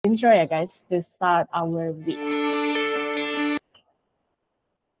intro ya guys to start our week.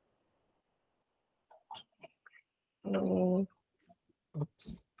 Oops.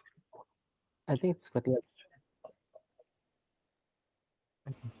 I think it's what you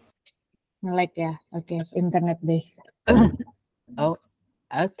Like ya, okay, internet based. Oh,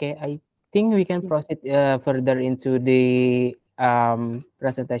 okay. I think we can proceed further into the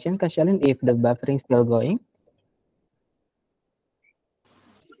presentation, Kashalin, if the buffering still going.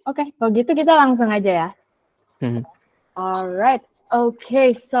 Oke, kalau gitu kita langsung aja ya. Alright,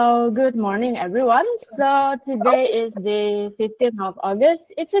 okay, so good morning everyone. So today is the 15th of August.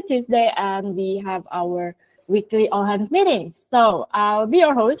 It's a Tuesday and we have our weekly all hands meeting. So I'll be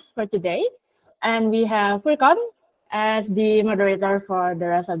your host for today. And we have Furkan as the moderator for the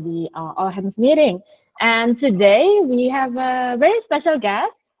rest of the all hands meeting. And today we have a very special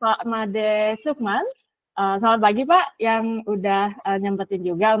guest, Pak Made Sukman. Selamat pagi Pak, yang udah nyempetin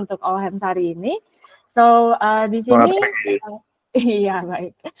juga untuk all hands hari ini. So di sini, iya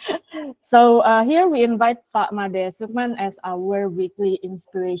baik. So here we invite Pak Made Sukman as our weekly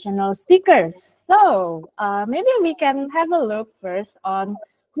inspirational speakers. So maybe we can have a look first on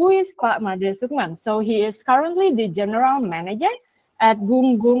who is Pak Made Sukman. So he is currently the general manager at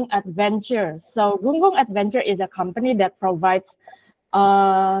Gung Gung Adventure. So Gung Gung Adventure is a company that provides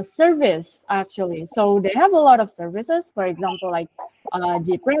service actually. So they have a lot of services, for example, like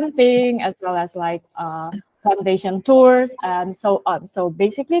jeep renting, as well as like plantation tours and so on. So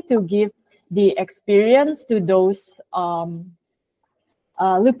basically to give the experience to those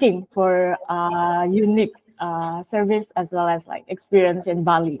looking for unique service as well as like experience in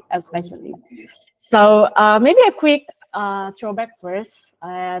Bali, especially. So maybe a quick throwback first,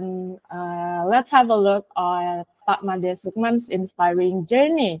 and let's have a look at Pak Made Sukman's inspiring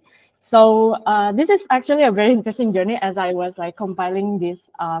journey. So this is actually a very interesting journey as I was like compiling these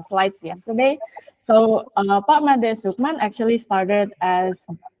slides yesterday. So Pak Made Sukman actually started as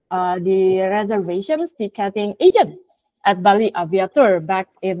the reservations ticketing agent at Bali Aviatur back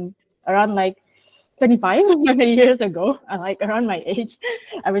in around like 25 years ago, like around my age.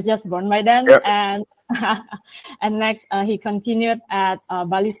 I was just born by then. Yep. And next, he continued at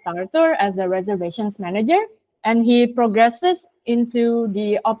Bali Star Tour as a reservations manager. And he progresses into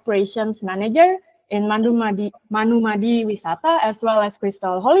the operations manager in Manumadi Wisata as well as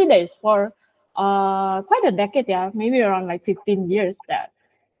Crystal Holidays for quite a decade, yeah, maybe around like 15 years there.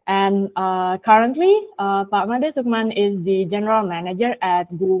 And currently, Pak Made Sukman is the general manager at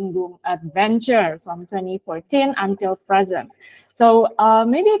Gung Gung Adventure from 2014 until present. So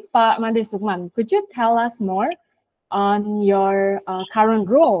maybe Pak Made Sukman, could you tell us more on your current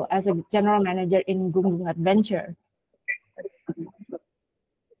role as a general manager in Gung Gung Adventure?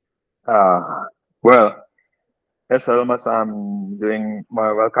 Well, as almost I'm doing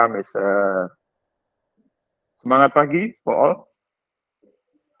my welcome is semangat pagi for all.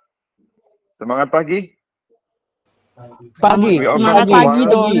 Semangat pagi. Semangat pagi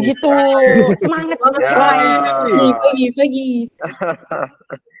dong, gitu. Semangat pagi.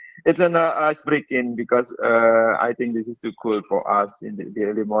 It's an ice breaking because I think this is too cool for us in the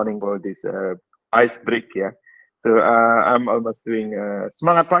early morning for this ice break, yeah. So I'm almost doing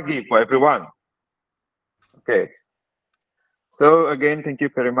semangat pagi for everyone. Okay. So again, thank you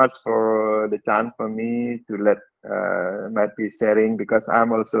very much for the chance for me to let might be sharing, because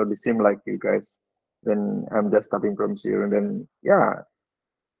I'm also the same like you guys. Then I'm just starting from zero, and then yeah,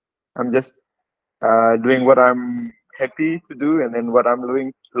 I'm just doing what I'm happy to do, and then what I'm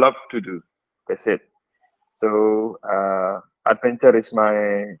love to do. That's it. So adventure is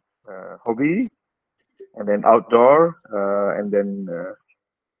my hobby, and then outdoor, and then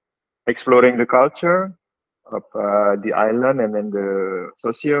exploring the culture of the island, and then the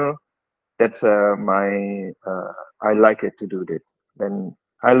social. That's my I like it to do that. Then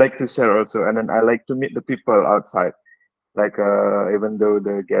I like to share also, and then I like to meet the people outside, like even though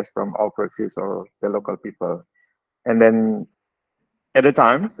the guests from overseas or the local people. And then at the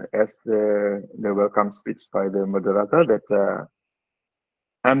times, as the welcome speech by the moderator, that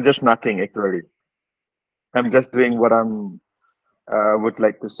I'm just nothing actually. I'm just doing what I'm would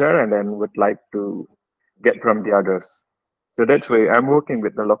like to share, and then would like to get from the others. So that's why I'm working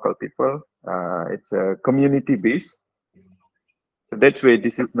with the local people. It's a community based. So that's why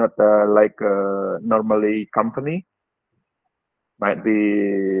this is not like a normally company. Might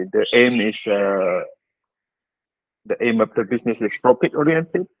be the aim is the aim of the business is profit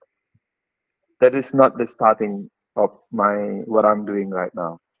oriented. That is not the starting of my what I'm doing right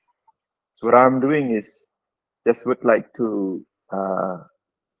now. So what I'm doing is just would like to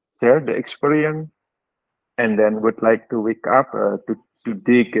share the experience, and then would like to wake up to to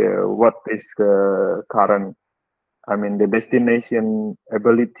dig what is the current, I mean, the destination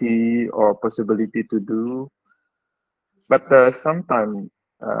ability or possibility to do. But sometimes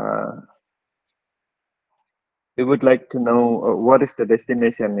we would like to know what is the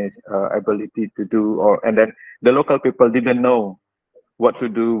destination is ability to do, or and then the local people didn't know what to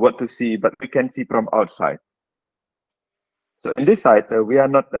do, what to see, but we can see from outside. So in this side, we are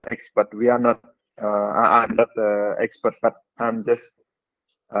not the expert. We are not. I'm not the expert, but I'm just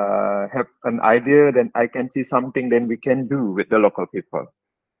have an idea. Then I can see something. Then we can do with the local people.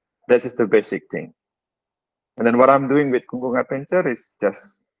 That is the basic thing. And then what I'm doing with Kungkung Adventure is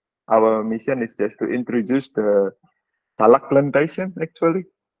just our mission is just to introduce the salak plantation. Actually,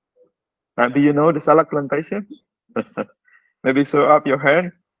 do you know the salak plantation? Maybe show up your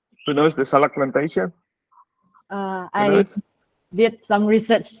hand. Who knows the salak plantation? I did some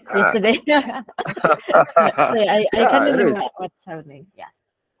research yesterday. I Yeah, kind of it know is. what's happening. Yeah.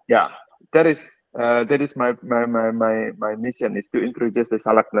 Yeah, that is my mission is to introduce the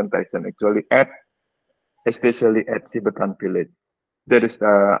salak plantation actually especially at Sibetan village. That is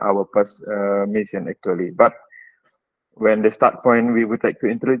our first mission actually. But when the start point we would like to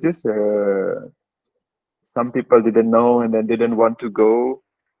introduce, some people didn't know and then didn't want to go.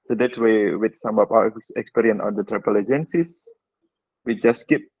 So that's why with some of our experience on the travel agencies, we just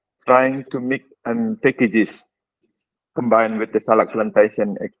keep trying to make and packages combined with the salak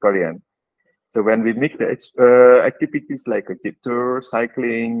plantation experience. So when we make the activities like a jeep tour,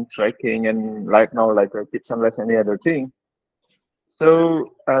 cycling, trekking, and like now like a jeep sunrise, any other thing,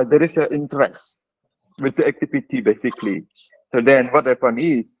 so there is an interest with the activity basically. So then what happen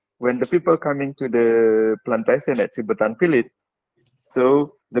is when the people coming to the plantation at Sibetan village,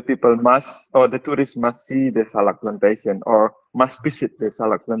 so the people must or the tourists must see the salak plantation or must visit the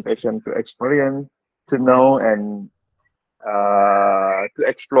salak plantation to experience, to know and to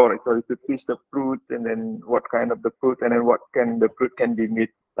explore actually to taste the fruit and then what kind of the fruit and then what can the fruit can be made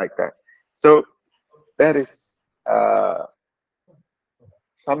like that. So that is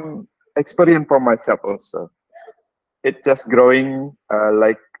some experience for myself also. It's just growing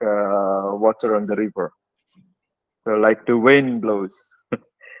like water on the river. So like the wind blows,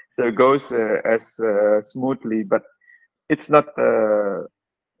 so it goes as smoothly, but it's not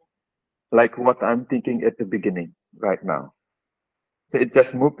like what I'm thinking at the beginning right now. So it's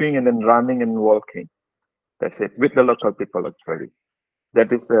just moving and then running and walking. That's it with the local people actually.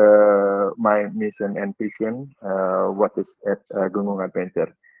 That is my mission and vision. What is at Gunung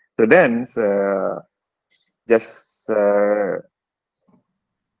Adventure? So then just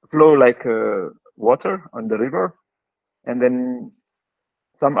flow like water on the river, and then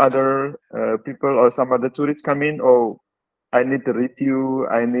some other people or some other tourists come in. Oh, I need the review.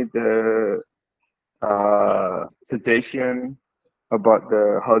 I need the suggestion about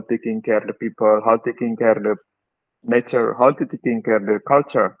the how taking care of the people, how taking care of the nature, how to taking care of the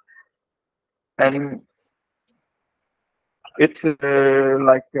culture, and it's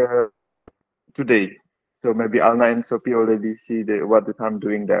like today. So maybe Alna and Sophie already see what is I'm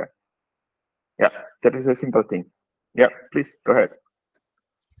doing there. Yeah, that is a simple thing. Yeah, please go ahead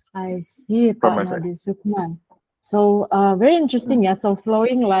I see, from Pak my side. Nadi Sukman. So very interesting, yeah. So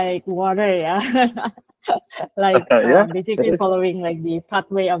flowing like water, yeah. Like Yeah, that basically is. following like the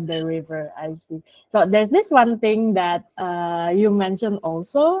pathway of the river. I see. So there's this one thing that you mentioned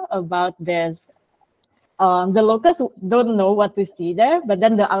also about this. The locals don't know what to see there, but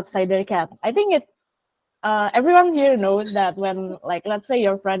then the outsider can. I think it everyone here knows that when like let's say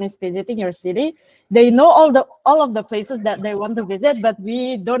your friend is visiting your city, they know all of the places that they want to visit, but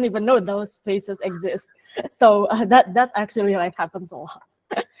we don't even know those places exist. So that actually like happens a lot.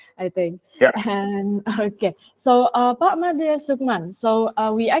 I think. Yeah. And okay, so Pak Madya Sukman, so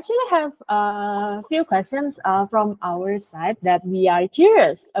we actually have a few questions from our side that we are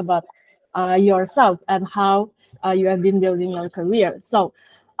curious about yourself and how you have been building your career. So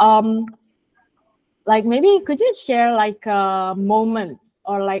like maybe could you share like a moment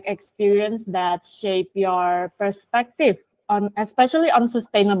or like experience that shape your perspective on especially on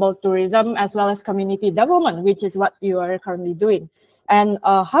sustainable tourism as well as community development, which is what you are currently doing, and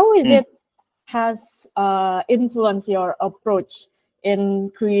how is it has influenced your approach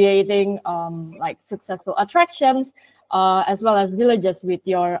in creating like successful attractions as well as villages with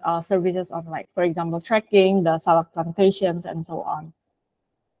your services on like for example trekking, the salak plantations and so on.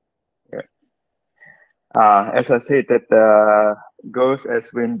 Yeah. As I said, that goes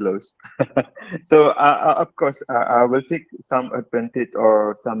as wind blows. So of course, I will take some advantage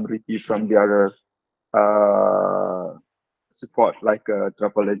or some review from the other support, like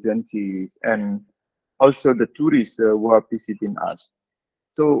travel agencies and also the tourists who are visiting us.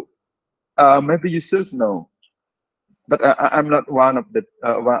 So maybe you should know, but I'm not one of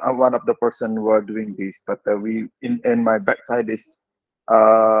the person who are doing this. But we in my backside is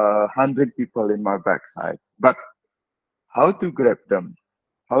 100 people in my backside. But how to grab them?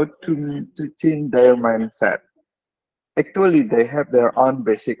 How to change their mindset? Actually, they have their own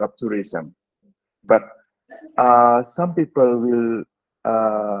basic of tourism, but some people will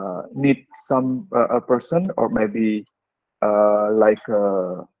need some a person or maybe like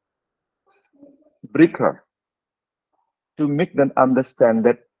a breaker to make them understand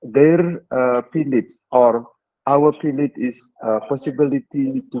that their village or our village is a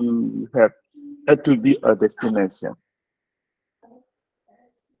possibility to have to be a destination.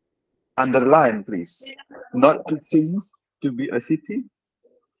 Underline, please, not to change to be a city,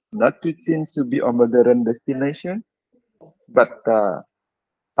 not to change to be a modern destination, but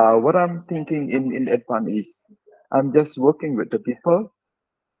what I'm thinking in advance is I'm just working with the people.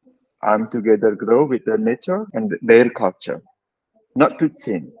 I'm together grow with the nature and their culture, not to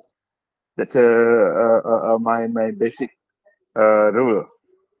change. That's my basic rule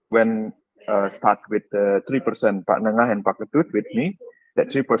when start with 3% Pak Nengah and Pak Ketut with me. That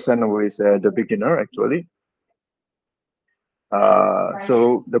 3% who is the beginner actually.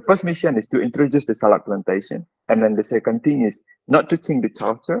 So the first mission is to introduce the salad plantation, and then the second thing is not to change the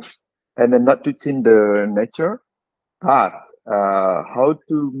culture, and then not to change the nature, but how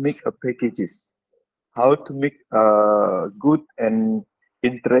to make a packages, how to make good and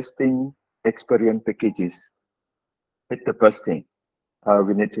interesting experience packages. It's the first thing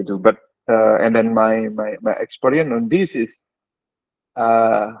we need to do. But and then my experience on this is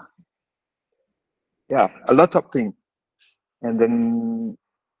yeah, a lot of things. And then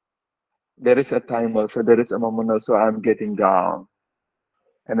there is a time also, there is a moment also I'm getting down.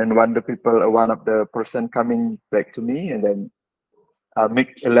 And then one of the person coming back to me and then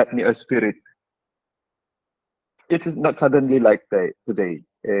let me a spirit. It is not suddenly like today.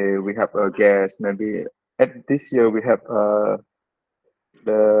 We have a guest, maybe at this year we have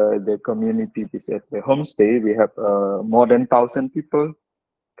the community is at the homestay. We have more than 1,000 people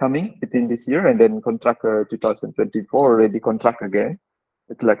coming within this year, and then contract 2024 already contract again.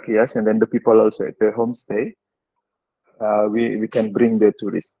 It's like yes, and then the people also at the homestay. We can bring the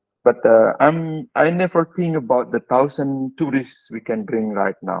tourists, but I never think about the 1,000 tourists we can bring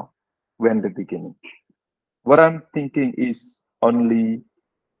right now. When the beginning, what I'm thinking is only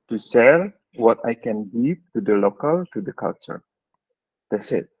to share what I can give to the local, to the culture.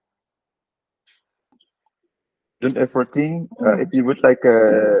 That's it. Don't ever think if you would like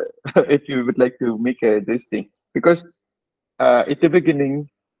if you would like to make this thing, because at the beginning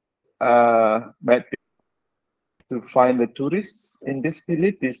might be to find the tourists in this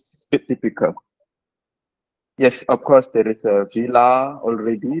village is a bit difficult. Yes, of course there is a villa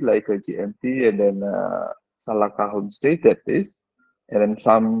already like a GMP, and then Salaka homestay that is, and then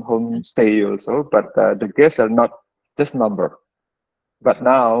some homestay also, but the guests are not just number. But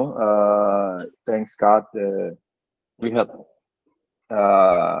now thanks God we have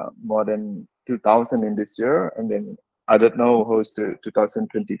more than 2,000 in this year, and then I don't know who's to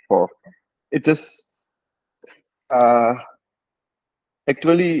 2024. It just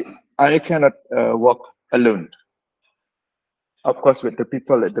actually I cannot walk alone. Of course, with the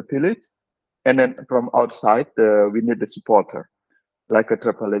people at the village, and then from outside, we need the supporter, like a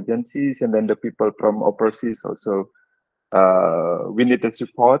travel agencies, and then the people from overseas also. We need the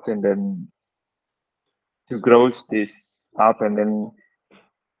support, and then to grow this up, and then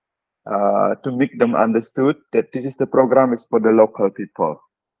to make them understood that this is the program is for the local people,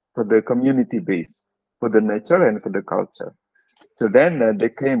 for the community base, for the nature and for the culture. So then they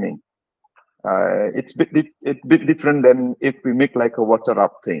came in. It's bit different than if we make like a water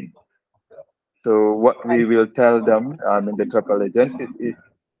rafting. So what we will tell them in the travel agencies is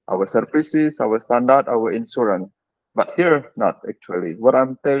our services, our standard, our insurance. But here, not actually. What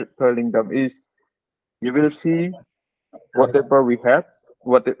I'm telling them is, you will see whatever we have,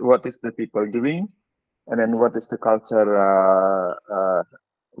 what is the people doing, and then what is the culture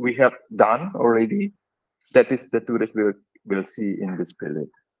we have done already. That is the tourists will see in this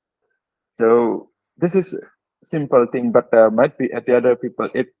village. So this is simple thing, but might be at the other people.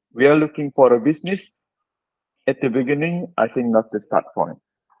 If we are looking for a business at the beginning, I think not the start point.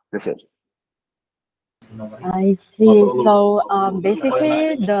 This is. I see. So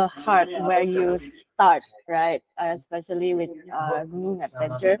basically, the heart where you start, right? Especially with new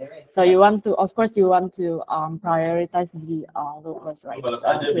adventure. So you want to, of course, you want to prioritize the locals, right?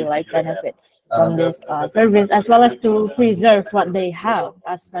 To like benefit from this service as well as to preserve what they have,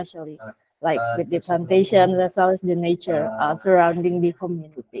 especially. like with the plantations as well as the nature surrounding the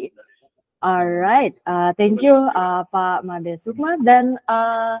community. All right, thank you, Pak Made Sukma. Then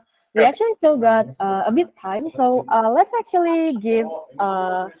we actually still got a bit time, so let's actually give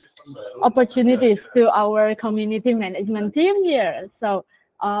opportunities to our community management team here. So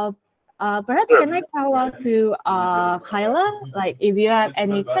perhaps can I call out to Kyla, like if you have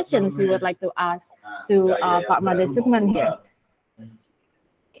any questions you would like to ask to Pak Made Sukman here.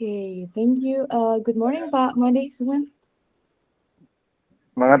 Okay, thank you. Good morning, Pak Made Sukman.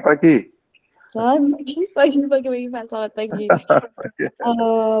 Semangat pagi. Selamat pagi, Pak. Selamat pagi.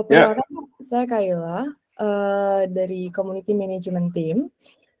 Perkenalkan, saya Kayla dari Community Management Team.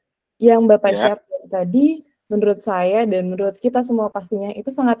 Yang Bapak share tadi, menurut saya dan menurut kita semua pastinya itu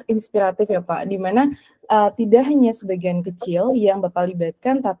sangat inspiratif ya Pak. Dimana tidak hanya sebagian kecil yang Bapak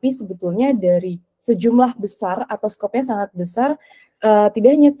libatkan, tapi sebetulnya dari sejumlah besar atau skopnya sangat besar. Tidak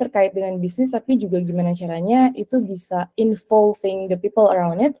hanya terkait dengan bisnis, tapi juga gimana caranya itu bisa involving the people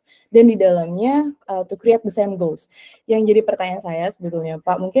around it, dan di dalamnya to create the same goals. Yang jadi pertanyaan saya sebetulnya,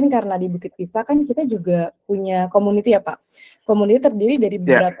 Pak, mungkin karena di Bukit Vista kan kita juga punya community ya Pak. Community terdiri dari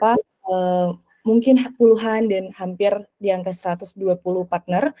beberapa, mungkin puluhan dan hampir di angka 120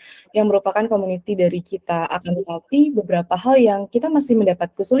 partner yang merupakan community dari kita. Akan tetapi beberapa hal yang kita masih mendapat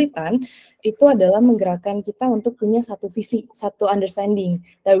kesulitan itu adalah menggerakkan kita untuk punya satu visi, satu understanding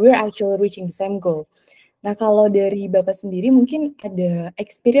that we're actually reaching the same goal. Nah, kalau dari Bapak sendiri mungkin ada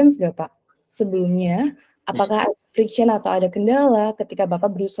experience nggak Pak sebelumnya? Apakah ada friction atau ada kendala ketika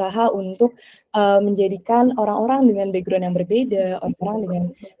Bapak berusaha untuk menjadikan orang-orang dengan background yang berbeda, orang-orang dengan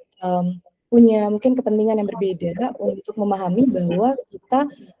punya mungkin kepentingan yang berbeda untuk memahami bahwa kita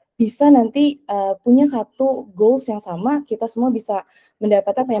bisa nanti punya satu goals yang sama, kita semua bisa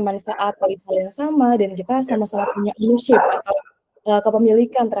mendapatkan manfaat dari hal yang sama, dan kita sama-sama punya ownership atau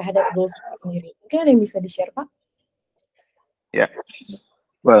kepemilikan terhadap goals kita sendiri. Mungkin ada yang bisa di-share, Pak?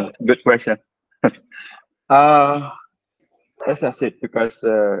 Well, good question. As I said, because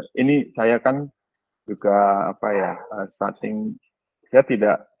ini saya kan juga starting, saya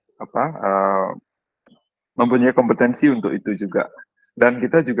tidak mempunyai kompetensi untuk itu juga, dan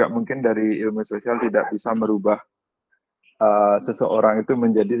kita juga mungkin dari ilmu sosial tidak bisa merubah seseorang itu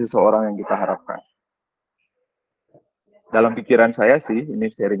menjadi seseorang yang kita harapkan. Dalam pikiran saya sih, ini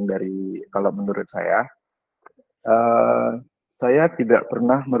sharing dari kalau menurut saya tidak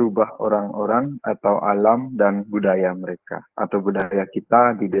pernah merubah orang-orang atau alam dan budaya mereka atau budaya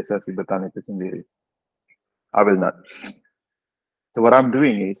kita di desa Sibetan itu sendiri. I will not. So what I'm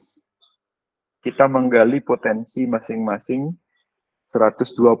doing is, kita menggali potensi masing-masing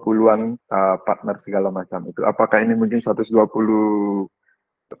 120-an partner segala macam itu. Apakah ini mungkin 120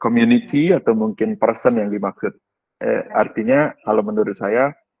 community atau mungkin person yang dimaksud? Artinya kalau menurut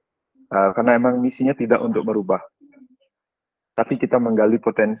saya, karena emang misinya tidak untuk merubah, tapi kita menggali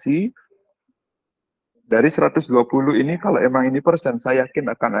potensi dari 120 ini. Kalau emang ini persen, saya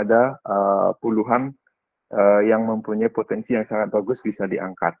yakin akan ada puluhan yang mempunyai potensi yang sangat bagus bisa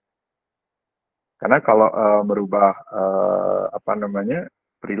diangkat. Karena kalau merubah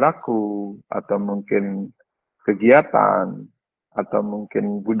perilaku atau mungkin kegiatan atau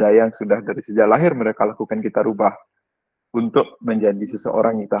mungkin budaya yang sudah dari sejak lahir mereka lakukan, kita rubah untuk menjadi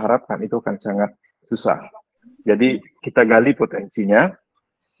seseorang yang kita harapkan, itu akan sangat susah. Jadi kita gali potensinya,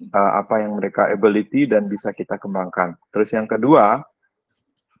 apa yang mereka ability dan bisa kita kembangkan. Terus yang kedua,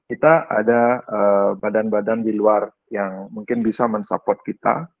 kita ada badan-badan di luar yang mungkin bisa mensupport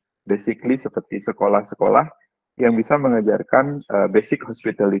kita, basically seperti sekolah-sekolah yang bisa mengajarkan basic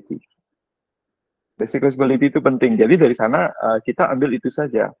hospitality. Basic hospitality itu penting. Jadi dari sana kita ambil itu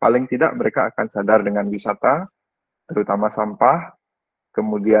saja. Paling tidak mereka akan sadar dengan wisata, terutama sampah,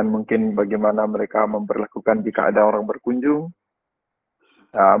 kemudian mungkin bagaimana mereka memperlakukan jika ada orang berkunjung.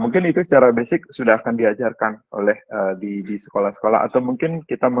 Mungkin itu secara basic sudah akan diajarkan oleh di sekolah-sekolah, atau mungkin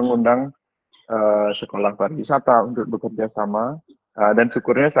kita mengundang sekolah pariwisata untuk bekerja sama, dan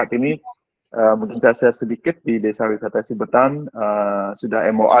syukurnya saat ini mungkin saya sedikit di Desa Wisata Sibetan sudah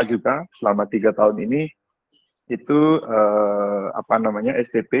MOA juga selama 3 tahun ini, itu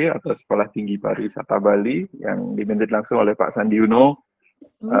STP atau Sekolah Tinggi Pariwisata Bali yang dimanage langsung oleh Pak Sandi Uno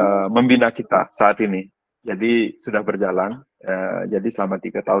membina kita saat ini. Jadi sudah berjalan, jadi selama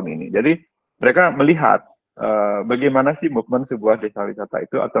 3 tahun ini. Jadi mereka melihat bagaimana sih movement sebuah desa wisata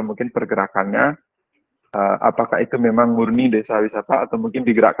itu, atau mungkin pergerakannya, apakah itu memang murni desa wisata atau mungkin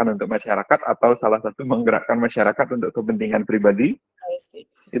digerakkan untuk masyarakat, atau salah satu menggerakkan masyarakat untuk kepentingan pribadi,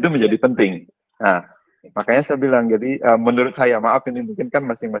 itu menjadi penting. Nah, Makanya saya bilang, jadi menurut saya, maaf ini mungkin kan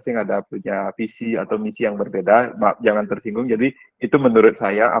masing-masing ada punya visi atau misi yang berbeda, maaf, jangan tersinggung. Jadi itu menurut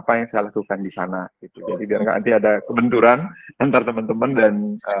saya apa yang saya lakukan di sana, gitu. Jadi biar nggak nanti ada kebenturan antar teman-teman dan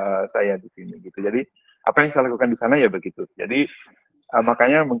saya di sini, gitu. Jadi apa yang saya lakukan di sana ya begitu. Jadi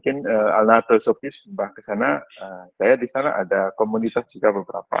makanya mungkin Alna atau Sophie sudah ke sana, saya di sana ada komunitas juga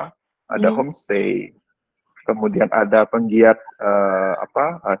beberapa, ada homestay. Kemudian ada penggiat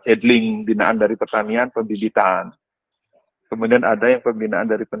seedling binaan dari pertanian pembibitan. Kemudian ada yang pembinaan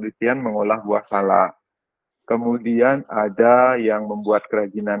dari penelitian mengolah buah salak. Kemudian ada yang membuat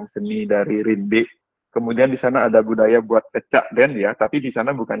kerajinan seni dari rindik. Kemudian di sana ada budaya buat kecak den ya, tapi di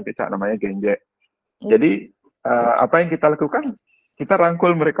sana bukan kecak, namanya genjek. Jadi apa yang kita lakukan? Kita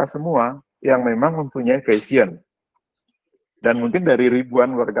rangkul mereka semua yang memang mempunyai passion. Dan mungkin dari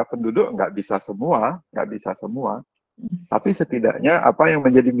ribuan warga penduduk nggak bisa semua, tapi setidaknya apa yang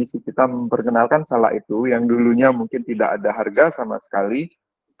menjadi misi kita memperkenalkan salak itu yang dulunya mungkin tidak ada harga sama sekali.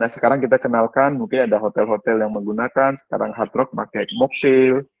 Nah sekarang kita kenalkan, mungkin ada hotel-hotel yang menggunakan, sekarang Hard Rock pakai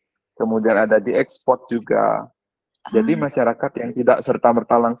mocktail, kemudian ada diekspor juga. Jadi masyarakat yang tidak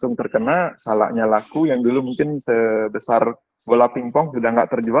serta-merta langsung terkena, salaknya laku, yang dulu mungkin sebesar bola pingpong sudah nggak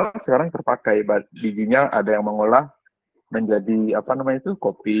terjual, sekarang terpakai. Bijinya ada yang mengolah menjadi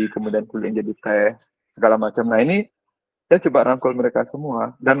kopi, kemudian kulitnya jadi teh, segala macam. Nah ini saya coba rangkul mereka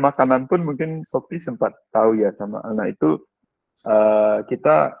semua, dan makanan pun mungkin Sophie sempat tahu ya sama anak itu,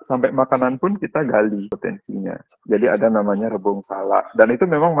 kita sampai makanan pun kita gali potensinya. Jadi ada namanya rebung salak, dan itu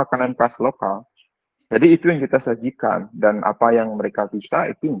memang makanan khas lokal. Jadi itu yang kita sajikan, dan apa yang mereka bisa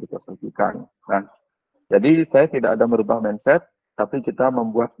itu yang kita sajikan. Nah, jadi saya tidak ada merubah mindset, tapi kita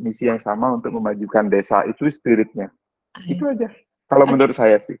membuat misi yang sama untuk memajukan desa, itu spiritnya. Itu aja. Kalau menurut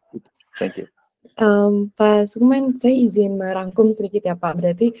saya sih. Thank you. Pak Sukman, saya izin merangkum sedikit ya Pak.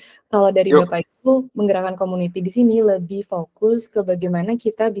 Berarti kalau dari Bapak itu menggerakkan community di sini lebih fokus ke bagaimana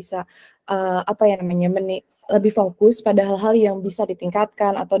kita bisa lebih fokus pada hal-hal yang bisa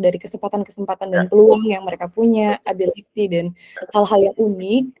ditingkatkan atau dari kesempatan-kesempatan dan peluang yang mereka punya, ability dan hal-hal yang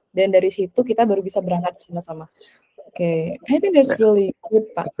unik, dan dari situ kita baru bisa berangkat sama-sama. Oke, I think that's really good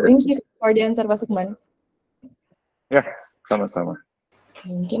Pak. Thank you for the answer Pak Sukman. Ya, sama-sama.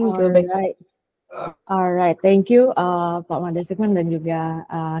 Mungkin go back. Alright, thank you Pak Made Sukman dan juga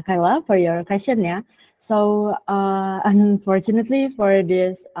Kayla for your question ya. So unfortunately for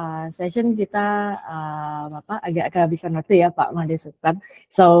this session kita agak kehabisan waktu ya Pak Made Sukman.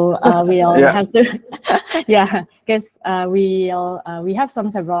 So we'll have to because we have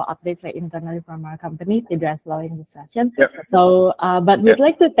several updates like internally from our company to address well in this session. So but we'd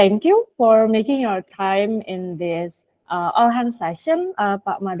like to thank you for making your time in this all hands session,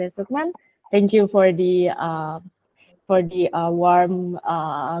 Pak Made Sukman. Thank you for the warm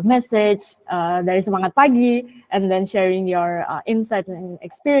message dari Semangat Pagi, and then sharing your insights and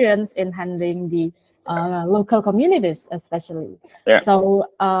experience in handling the local communities, especially. So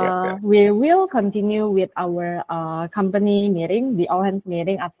we will continue with our company meeting, the all hands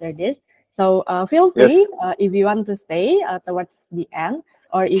meeting after this. So feel free if you want to stay towards the end,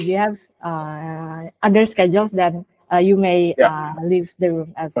 or if you have other schedules, then you may leave the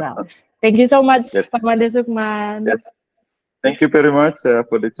room as well. Thank you so much, Pak Made Sukman. Thank you very much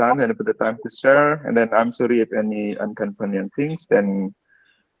for the chance and for the time to share. And then I'm sorry if any inconvenient things. Then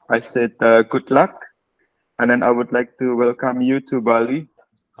I said good luck. And then I would like to welcome you to Bali.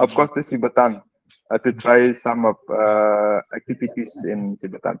 Of course, to Sibatan, to try some of activities in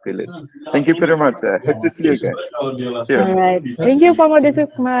Sibatan village. Thank you very much. Hope to see you again. All right. Thank you, Pak Made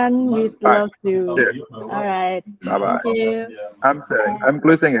Sukman. We'd love to. All right. Bye-bye. Thank you. I'm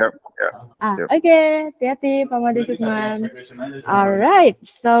closing here. Okay, hati-hati Pak Made Sukman. All right,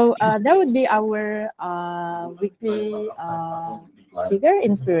 so that would be our weekly speaker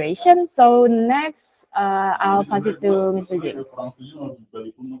inspiration. So next, I'll pass it to Mr. Jim.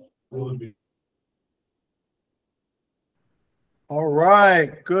 All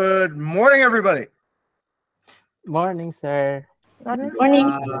right. Good morning, everybody. Morning, sir. Morning.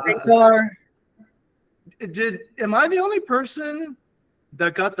 Am I the only person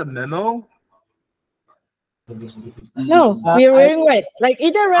that got the memo? No, we're wearing red. Like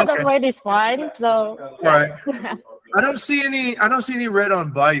either red or white is fine. So. All right. I don't see any red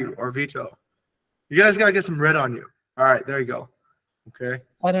on Bayou or Vito. You guys gotta get some red on you. All right, there you go. Okay.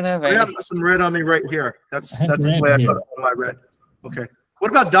 I don't have I have some red on me right here. That's the way I put my red. Okay.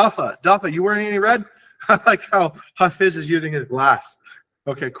 What about Dafa? Dafa, you wearing any red? I like how Hafiz is using his glass.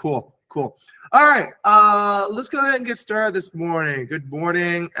 Okay, cool. All right, let's go ahead and get started this morning. Good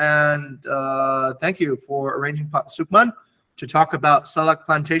morning, and thank you for arranging Pak Sukman to talk about salak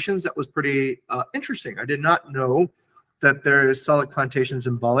plantations. That was pretty interesting. I did not know that there's salak plantations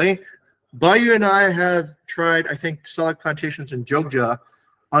in Bali. Bayu and I have tried, I think, salak plantations in Jogja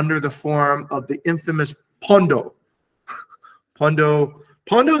under the form of the infamous pondo.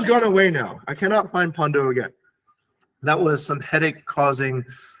 Pondo's gone away now. I cannot find pondo again. That was some headache-causing,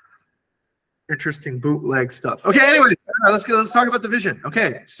 interesting bootleg stuff. Okay, anyway, let's talk about the vision.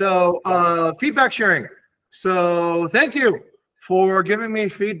 Okay, so feedback sharing. So thank you for giving me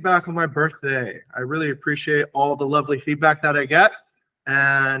feedback on my birthday. I really appreciate all the lovely feedback that I get.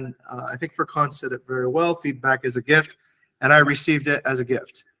 And I think Furkan said it very well. Feedback is a gift, and I received it as a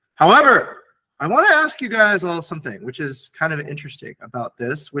gift. However, I want to ask you guys all something, which is kind of interesting about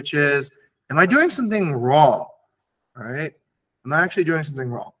this, which is, am I doing something wrong? All right? Am I actually doing something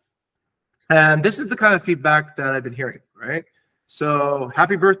wrong? And this is the kind of feedback that I've been hearing, right? So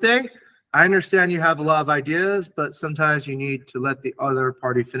happy birthday. I understand you have a lot of ideas, but sometimes you need to let the other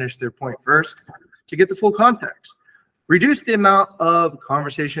party finish their point first to get the full context. Reduce the amount of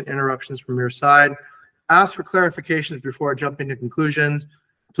conversation interruptions from your side. Ask for clarifications before jumping to conclusions.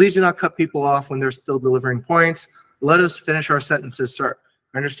 Please do not cut people off when they're still delivering points. Let us finish our sentences, sir.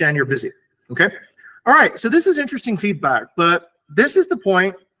 I understand you're busy, okay? All right, so this is interesting feedback, but this is the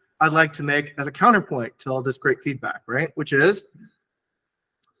point I'd like to make as a counterpoint to all this great feedback, right? Which is,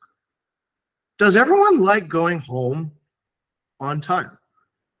 does everyone like going home on time?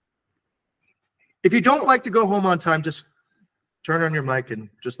 If you don't like to go home on time, just turn on your mic and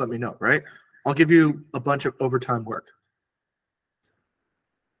just let me know, right? I'll give you a bunch of overtime work.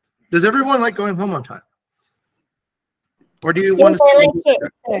 Does everyone like going home on time? Or do you want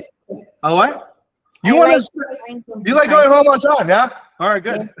to? Oh, what? You want to? You like going home on time, yeah? All right,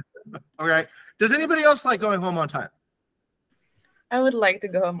 good. Yeah. All right. Does anybody else like going home on time? I would like to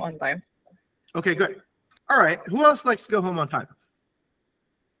go home on time. Okay, good. All right. Who else likes to go home on time?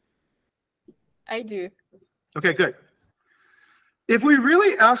 I do. Okay, good. If we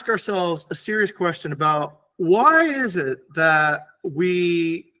really ask ourselves a serious question about why is it that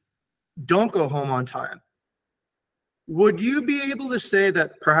we don't go home on time, would you be able to say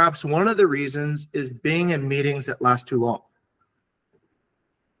that perhaps one of the reasons is being in meetings that last too long?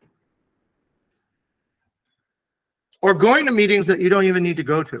 Or going to meetings that you don't even need to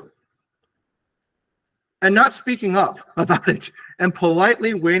go to? And not speaking up about it and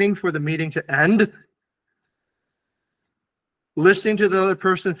politely waiting for the meeting to end, listening to the other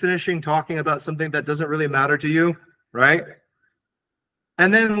person finishing talking about something that doesn't really matter to you, right?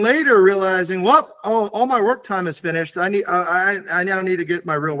 And then later realizing, well, oh, all my work time is finished. I now need to get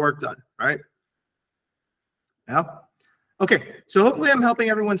my real work done, right? Yeah. Okay, so hopefully I'm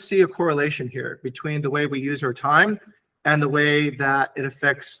helping everyone see a correlation here between the way we use our time and the way that it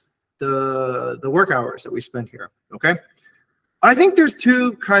affects the work hours that we spend here, okay? I think there's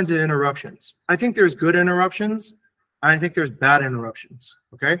two kinds of interruptions. I think there's good interruptions, and I think there's bad interruptions,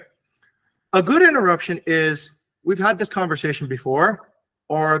 okay? A good interruption is, we've had this conversation before,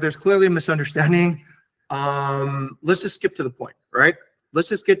 or there's clearly a misunderstanding. Let's just skip to the point, right? Let's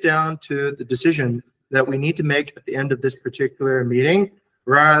just get down to the decision that we need to make at the end of this particular meeting,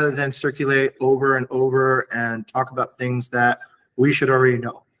 rather than circulate over and over and talk about things that we should already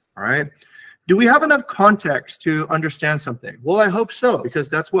know. All right. Do we have enough context to understand something? Well, I hope so, because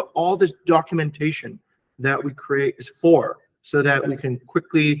that's what all this documentation that we create is for, so that we can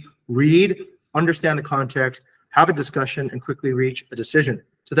quickly read, understand the context, have a discussion, and quickly reach a decision,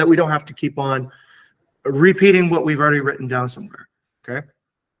 so that we don't have to keep on repeating what we've already written down somewhere. Okay.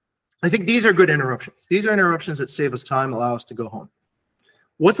 I think these are good interruptions. These are interruptions that save us time, allow us to go home.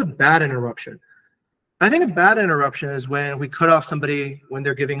 What's a bad interruption? I think a bad interruption is when we cut off somebody when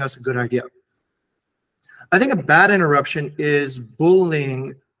they're giving us a good idea. I think a bad interruption is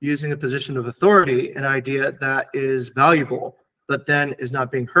bullying using a position of authority, an idea that is valuable, but then is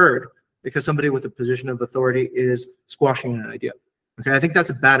not being heard because somebody with a position of authority is squashing an idea. Okay, I think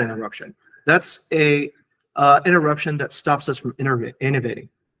that's a bad interruption. That's a interruption that stops us from innovating.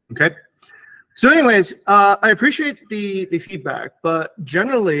 Okay. So anyways, I appreciate the feedback, but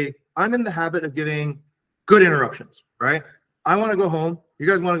generally I'm in the habit of giving good interruptions, right? I want to go home. You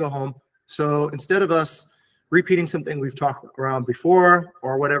guys want to go home. So instead of us repeating something we've talked around before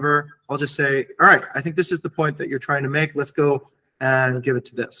or whatever, I'll just say, all right, I think this is the point that you're trying to make. Let's go and give it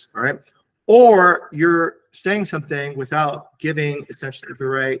to this, all right? Or you're saying something without giving essentially the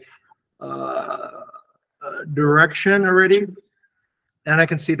right direction already. And I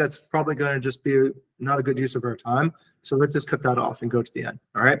can see that's probably going to just be not a good use of our time. So let's just cut that off and go to the end,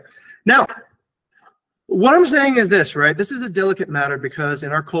 all right? Now, What I'm saying is this, right? This is a delicate matter because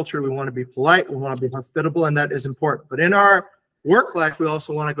in our culture, we want to be polite, we want to be hospitable, and that is important. But in our work life, we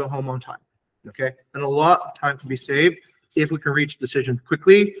also want to go home on time, okay? And a lot of time can be saved if we can reach decisions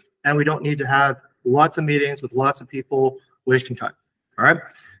quickly, and we don't need to have lots of meetings with lots of people wasting time, all right?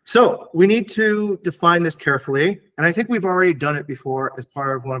 So we need to define this carefully, and I think we've already done it before as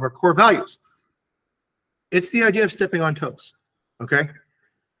part of one of our core values. It's the idea of stepping on toes, okay?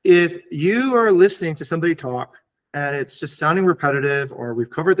 If you are listening to somebody talk and it's just sounding repetitive, or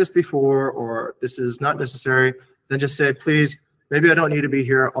we've covered this before, or this is not necessary, then just say, please, maybe I don't need to be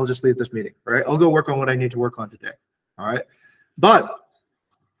here. I'll just leave this meeting, right? I'll go work on what I need to work on today, all right? But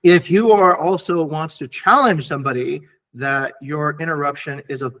if you are also wants to challenge somebody that your interruption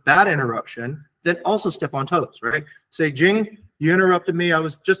is a bad interruption, then also step on toes, right? Say, Jing, you interrupted me. I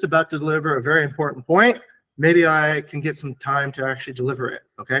was just about to deliver a very important point. Maybe I can get some time to actually deliver it,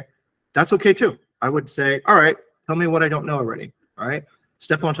 okay? That's okay too. I would say, all right, tell me what I don't know already, all right?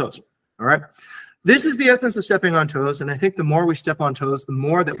 Step on toes, all right? This is the essence of stepping on toes, and I think the more we step on toes, the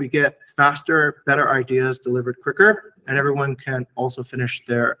more that we get faster, better ideas delivered quicker, and everyone can also finish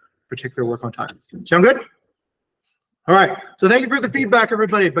their particular work on time. Sound good? All right, so thank you for the feedback,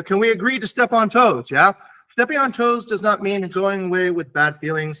 everybody, but can we agree to step on toes, yeah? Stepping on toes does not mean going away with bad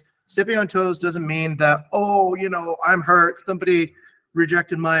feelings. Stepping on toes doesn't mean that, oh, you know, I'm hurt, somebody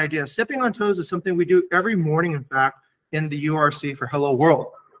rejected my idea. Stepping on toes is something we do every morning, in fact, in the URC for Hello World.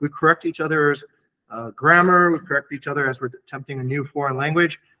 We correct each other's grammar, we correct each other as we're attempting a new foreign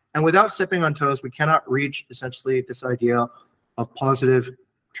language, and without stepping on toes, we cannot reach, essentially, this idea of positive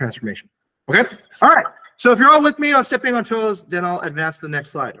transformation. Okay? All right, so if you're all with me on stepping on toes, then I'll advance to the next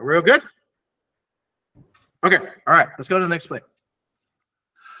slide. Are we all good? Okay, all right, let's go to the next slide.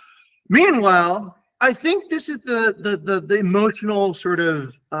 Meanwhile, I think this is the emotional sort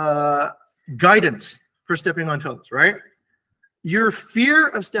of guidance for stepping on toes, right? Your fear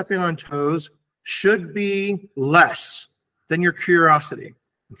of stepping on toes should be less than your curiosity,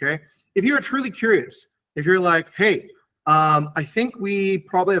 okay? If you are truly curious, if you're like, hey, I think we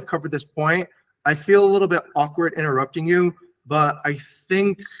probably have covered this point. I feel a little bit awkward interrupting you, but I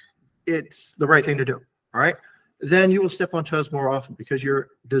think it's the right thing to do, all right? Then you will step on toes more often because your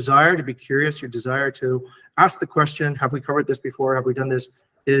desire to be curious, your desire to ask the question, have we covered this before, have we done this,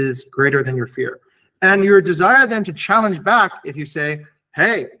 is greater than your fear. And your desire then to challenge back if you say,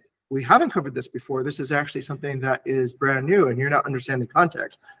 hey, we haven't covered this before, this is actually something that is brand new and you're not understanding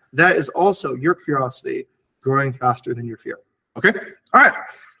context, that is also your curiosity growing faster than your fear, okay? All right,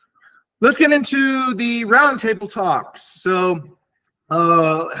 let's get into the roundtable talks. So,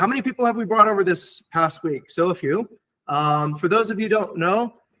 how many people have we brought over this past week? So a few. For those of you who don't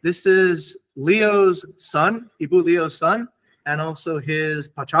know, this is Leo's son, Ibu Leo's son, and also his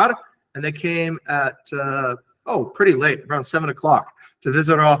pacar. And they came at, pretty late, around 7 o'clock to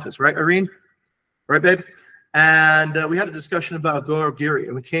visit our office, right, Irene? Right, babe? And we had a discussion about Giri,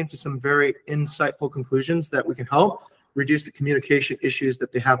 and we came to some very insightful conclusions that we can help reduce the communication issues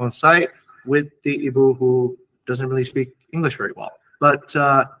that they have on site with the Ibu who doesn't really speak English very well. But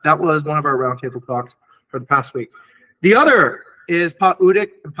that was one of our roundtable talks for the past week. The other is Pat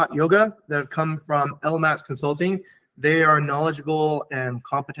Udik and Pat Yoga that have come from LMATS Consulting. They are knowledgeable and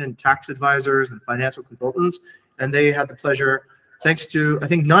competent tax advisors and financial consultants, and they had the pleasure, thanks to, I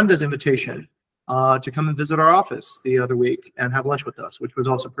think, Nanda's invitation, to come and visit our office the other week and have lunch with us, which was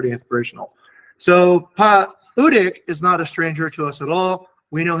also pretty inspirational. So Pat Udik is not a stranger to us at all.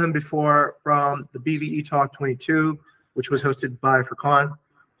 We know him before from the BVE Talk 22, which was hosted by Furkan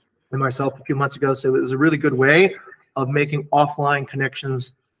and myself a few months ago. So it was a really good way of making offline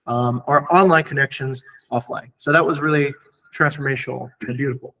connections or online connections offline. So that was really transformational and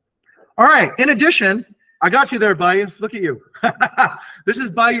beautiful. All right, in addition, I got you there, Bayu. Look at you. This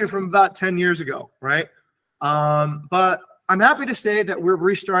is Bayu from about 10 years ago, right? But I'm happy to say that we're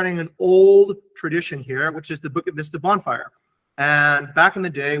restarting an old tradition here, which is the Bukit Vista bonfire. And back in the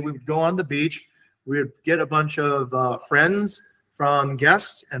day, we would go on the beach, we would get a bunch of friends from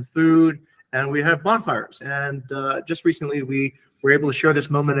guests and food, and we have bonfires. And just recently, we were able to share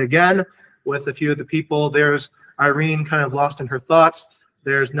this moment again with a few of the people. There's Irene kind of lost in her thoughts.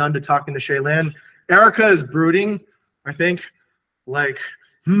 There's Nanda talking to Shaylin. Erica is brooding, I think, like,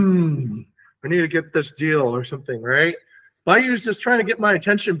 I need to get this deal or something, right? Bayu's just trying to get my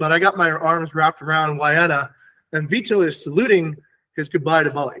attention, but I got my arms wrapped around Wayana, and Vito is saluting his goodbye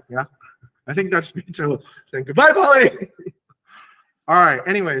to Bali, yeah? I think that's Vito saying, goodbye, Bali! All right,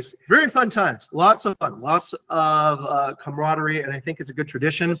 anyways, very fun times. Lots of fun, lots of camaraderie, and I think it's a good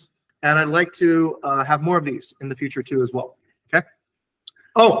tradition. And I'd like to have more of these in the future too as well, okay?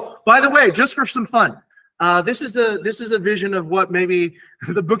 Oh, by the way, just for some fun, this is a vision of what maybe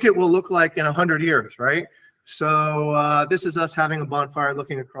the Bukit will look like in 100 years, right? So this is us having a bonfire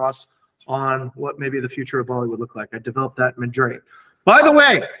looking across on what maybe the future of Bali would look like. I developed that in Madrid. By the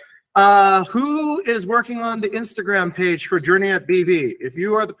way, who is working on the Instagram page for Journey at BV? If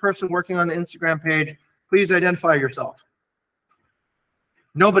you are the person working on the Instagram page, please identify yourself.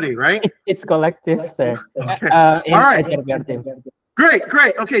 Nobody, right? It's collective, sir. Okay. All right. Team. Great.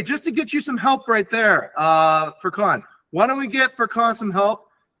 Okay, just to get you some help right there, Furkan. Why don't we get Furkan some help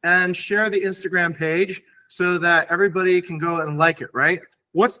and share the Instagram page so that everybody can go and like it, right?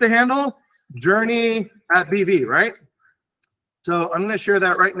 What's the handle? Journey at BV, right? So I'm going to share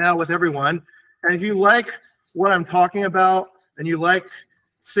that right now with everyone. And if you like what I'm talking about and you like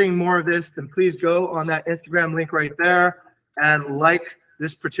seeing more of this, then please go on that Instagram link right there and like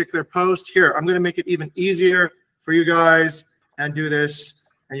this particular post. Here, I'm going to make it even easier for you guys and do this,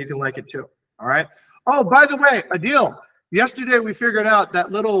 and you can like it too. All right. Oh, by the way, Adil, yesterday we figured out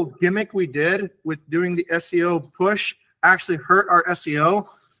that little gimmick we did with doing the SEO push actually hurt our SEO.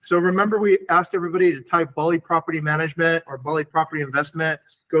 So remember, we asked everybody to type Bali property management or Bali property investment,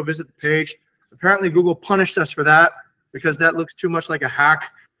 go visit the page. Apparently Google punished us for that because that looks too much like a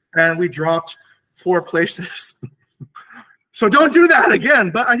hack, and we dropped 4 places. So don't do that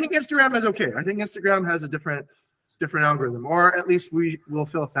again. But I think Instagram is okay. I think Instagram has a different algorithm, or at least we will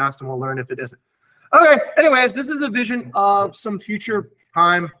fail fast and we'll learn if it isn't. Okay, anyways, this is a vision of some future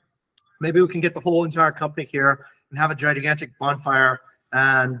time. Maybe we can get the whole entire company here and have a gigantic bonfire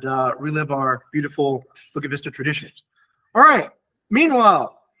and relive our beautiful Bukit Vista traditions. All right,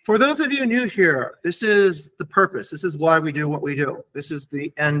 meanwhile, for those of you new here, this is the purpose. This is why we do what we do. This is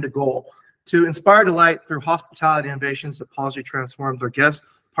the end goal: to inspire delight through hospitality innovations that positively transform their guests,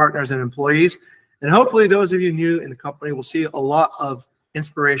 partners, and employees. And hopefully those of you new in the company will see a lot of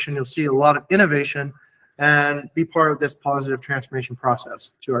inspiration. You'll see a lot of innovation and be part of this positive transformation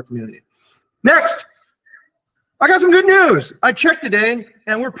process to our community. Next, I got some good news. I checked today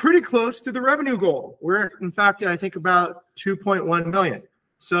and we're pretty close to the revenue goal. We're, in fact, I think about 2.1 million.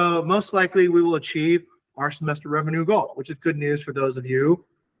 So most likely we will achieve our semester revenue goal, which is good news for those of you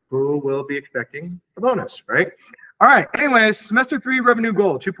who will be expecting a bonus, right? All right, anyways, semester 3 revenue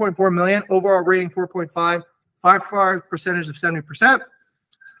goal, 2.4 million, overall rating 4.5, 5 percentage of 70%.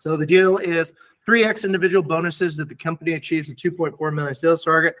 So the deal is 3x individual bonuses that the company achieves the 2.4 million sales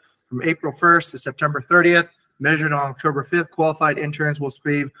target from April 1st to September 30th. Measured on October 5th, qualified interns will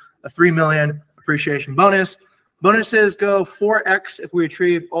receive a 3 million appreciation bonus. Bonuses go 4x if we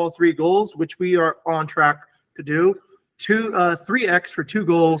achieve all 3 goals, which we are on track to do. 3x for 2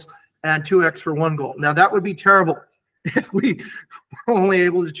 goals and 2x for 1 goal. Now that would be terrible if we were only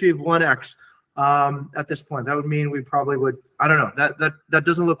able to achieve 1x at this point. That would mean we probably would, I don't know, that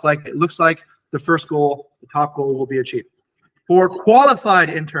doesn't look like, it looks like the first goal, the top goal, will be achieved. For qualified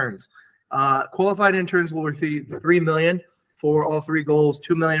interns will receive 3 million for all 3 goals,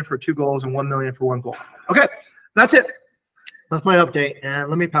 2 million for 2 goals, and 1 million for 1 goal. Okay, that's it. That's my update. And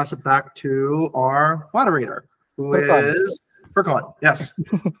let me pass it back to our moderator, who is Furkan. Yes.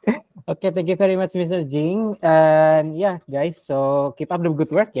 Okay, thank you very much, Mr. Jing. And yeah, guys, so keep up the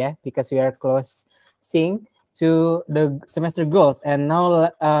good work, yeah, because we are closing to the semester goals. And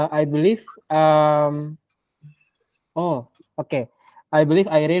now I believe, I believe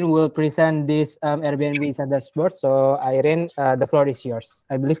Irene will present this Airbnb Insight dashboard. So Irene, the floor is yours.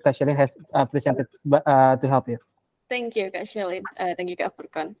 I believe Kashelin has presented to help you. Thank you, Kashelin. Thank you, Kak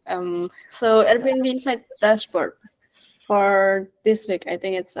Furkan. So Airbnb Insight dashboard for this week, I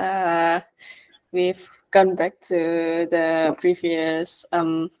think it's we've gone back to the previous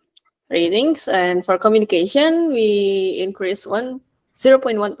ratings, and for communication we increased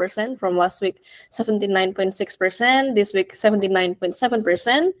 0.1% from last week, 79.6%. This week,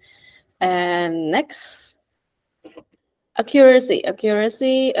 79.7%. And next, accuracy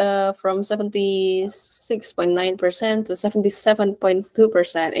from 76.9% to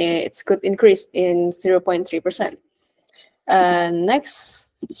 77.2%. It's good increase in 0.3%.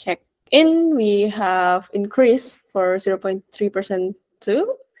 Next, check-in, we have increased for 0.3%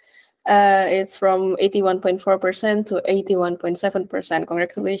 too. It's from 81.4% to 81.7%.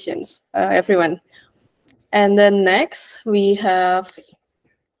 Congratulations, everyone. And then next, we have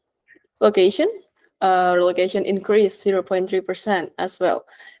location. Location increased 0.3% as well.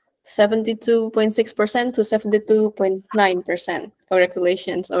 72.6% to 72.9%.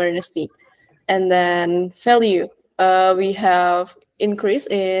 Congratulations, awareness team. And then value. We have increase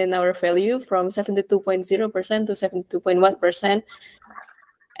in our value from 72.0% to 72.1%.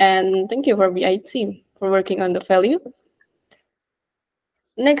 And thank you for BI team for working on the value.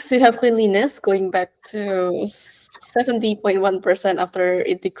 Next, we have cleanliness going back to 70.1% after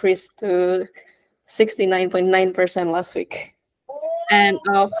it decreased to 69.9% last week. And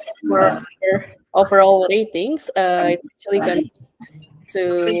for our overall ratings, it's actually gone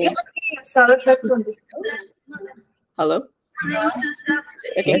to. Hello?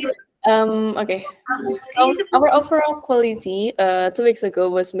 Okay. Okay. So our overall quality 2 weeks ago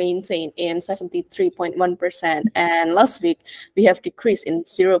was maintained in 73.1%, and last week we have decreased in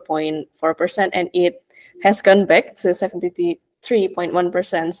 0.4%, and it has gone back to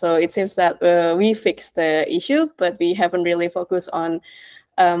 73.1%. So it seems that we fixed the issue, but we haven't really focused on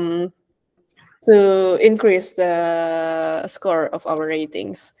to increase the score of our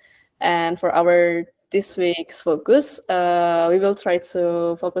ratings. And for our this week's focus, we will try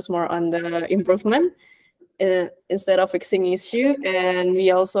to focus more on the improvement instead of fixing issue. And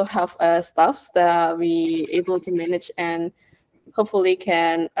we also have staffs that we able to manage and hopefully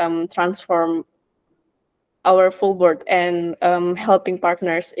can transform our full board and helping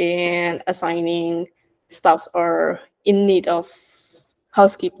partners in assigning staffs or in need of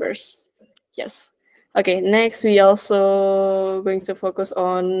housekeepers. Yes. Okay, next we also going to focus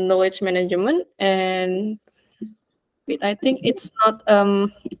on knowledge management, and wait, I think it's not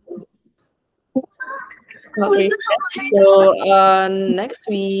really. So next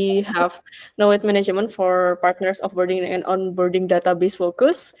we have knowledge management for partners offboarding and onboarding database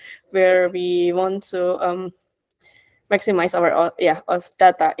focus, where we want to maximize our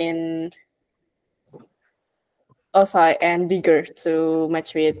data in OSI and bigger to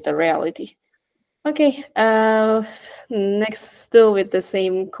match with the reality. Okay, next, still with the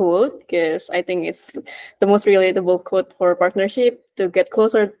same quote, because I think it's the most relatable quote for partnership: to get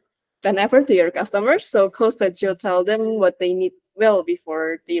closer than ever to your customers. So close that you tell them what they need well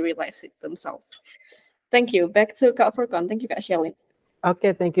before they realize it themselves. Thank you. Back to Kak Furkan. Thank you, Kak Shelly.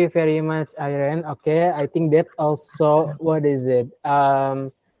 Okay, thank you very much, Irene. Okay, I think that also, what is it?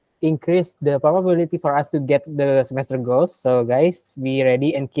 Increase the probability for us to get the semester goals. So guys, be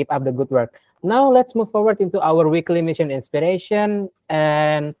ready and keep up the good work. Now let's move forward into our weekly mission inspiration.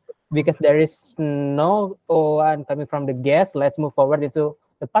 And because there is no one coming from the guest, let's move forward into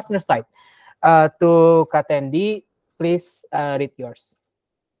the partner side. To Katendi, please read yours.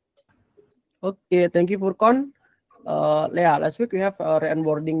 Okay, thank you, Furkon. Last week we have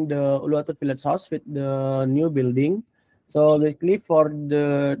re-onboarding the Uluwatu Village House with the new building. So basically, for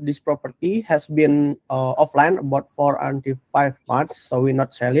this property has been offline about 4 until 5 months, so we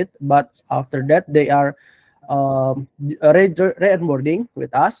not sell it. But after that, they are re-onboarding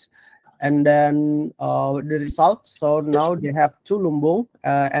with us, and then the result. So now they have 2 lumbung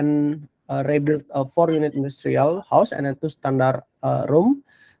and rebuilt a 4-unit industrial house and a 2 standard room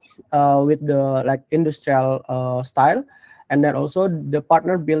with the industrial style. And then also the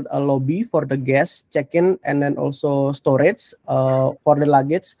partner built a lobby for the guests check-in, and then also storage for the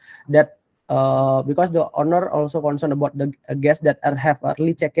luggage that because the owner also concerned about the guests that have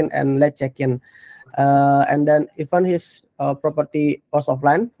early check-in and late check-in. And then even his property was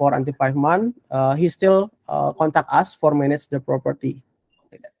offline for until 5 months, he still contact us for manage the property.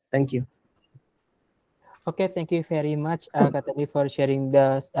 Thank you. Okay, thank you very much, Katani, for sharing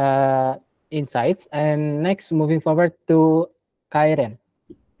the insights. And next, moving forward to Kairen.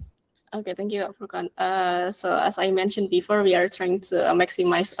 Okay, thank you, Furkan. So as I mentioned before, we are trying to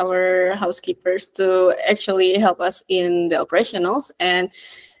maximize our housekeepers to actually help us in the operationals. And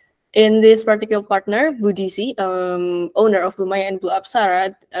in this particular partner, Budisi, owner of Lumaya and Blue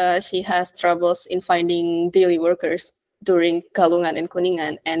Apsara, she has troubles in finding daily workers during Galungan and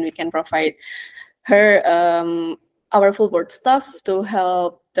Kuningan, and we can provide her our full board staff to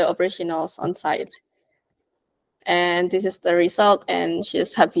help the operationals on site. And this is the result, and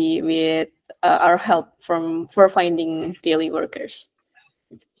she's happy with our help for finding daily workers.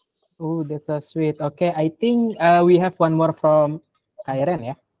 Oh, that's so sweet. Okay, I think we have one more from Kairen,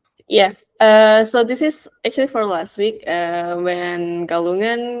 yeah? Yeah. So this is actually for last week when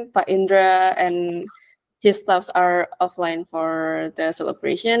Galungan, Pak Indra, and his staffs are offline for the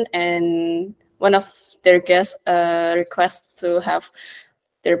celebration, and one of their guests request to have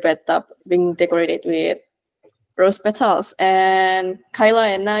their bathtub being decorated with rose petals, and Kyla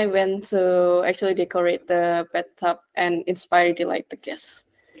and I went to actually decorate the bathtub and inspire delight the guests.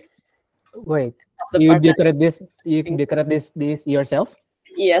 Wait, you decorate this yourself?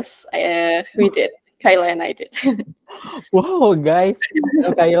 Yes, we did. Kyla and I did. Wow, guys,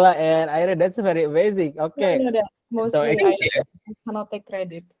 Kyla and Ira, that's very amazing. Okay, No, that's mostly I cannot take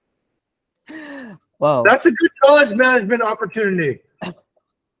credit. Wow, that's a good knowledge management opportunity.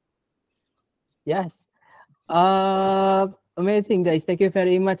 Yes. Amazing, guys. Thank you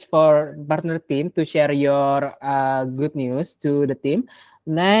very much for partner team to share your good news to the team.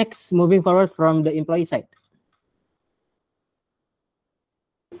 Next, moving forward from the employee side.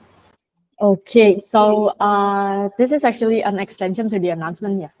 Okay, so this is actually an extension to the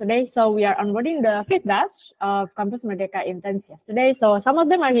announcement yesterday. So we are onboarding the fifth batch of Campus Merdeka interns yesterday. So some of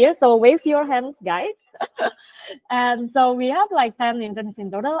them are here. So wave your hands, guys. And so we have like 10 interns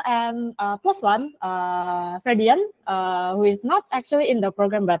in total, and plus one, Fredian, who is not actually in the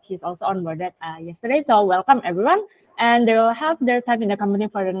program, but he's also onboarded yesterday. So welcome everyone. And they will have their time in the company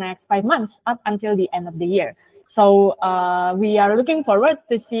for the next 5 months up until the end of the year. So we are looking forward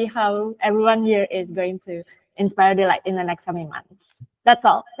to see how everyone here is going to inspire the light in the next coming months. That's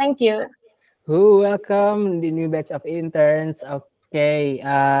all. Thank you. Welcome the new batch of interns. Okay,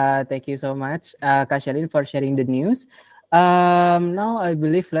 thank you so much, Kak Sherin, for sharing the news. Now I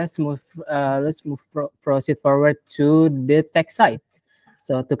believe let's proceed forward to the tech side.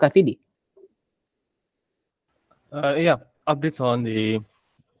 So to Kak Fidi. Yeah, updates on the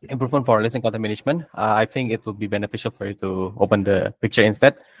improvement for listening content management. I think it would be beneficial for you to open the picture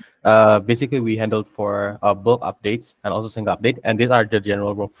instead. Basically, we handled for bulk updates and also single update, and these are the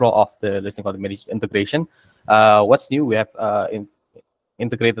general workflow of the listening content management integration. What's new? We have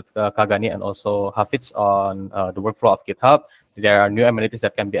integrated Kagani and also Hafiz on the workflow of GitHub. There are new amenities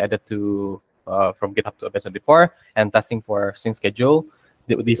that can be added to from GitHub to episode before, and testing for sync schedule.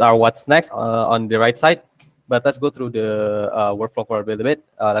 These are what's next on the right side. But let's go through the workflow for a little bit.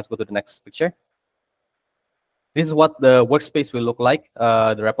 Let's go to the next picture. This is what the workspace will look like.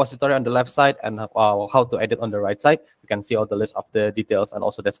 The repository on the left side and how to edit on the right side. You can see all the list of the details and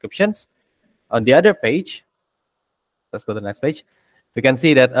also descriptions. On the other page, let's go to the next page. We can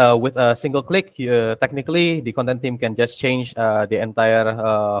see that with a single click, technically, the content team can just change the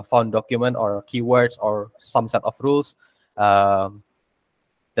entire found document or keywords or some set of rules.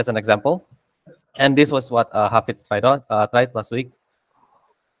 That's an example. And this was what Hafiz tried last week.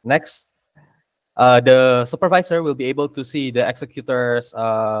 Next, the supervisor will be able to see the executor's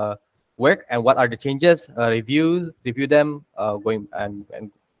work and what are the changes, review them, going and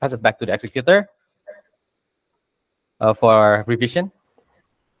pass it back to the executor for revision.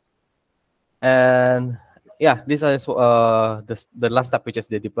 And yeah, this is the last step, which is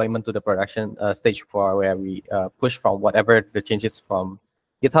the deployment to the production stage, for where we push from whatever the changes from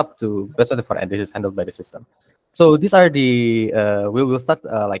GitHub to best-of-the-for, and this is handled by the system. So these are the we will start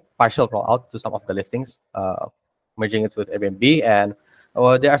like partial rollout to some of the listings, merging it with Airbnb, and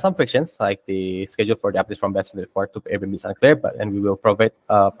there are some frictions like the schedule for the updates from best-of-the-for to Airbnb is unclear, and we will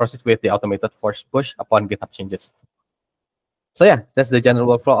proceed with the automated force push upon GitHub changes. So yeah, that's the general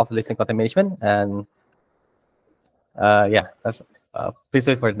workflow of listing content management, and yeah, that's please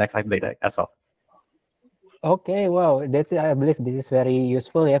wait for the next update as well. Okay, wow, I believe this is very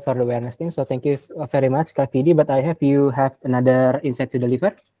useful, yeah, for the awareness thing. So thank you very much, Kak Fidi. But you have another insight to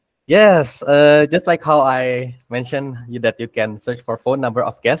deliver? Yes, just like how I mentioned that you can search for phone number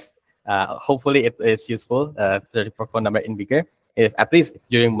of guests. Hopefully, it is useful. Search for phone number in Bigger is, at least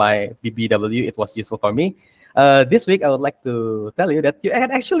during my BBW, it was useful for me. This week, I would like to tell you that you can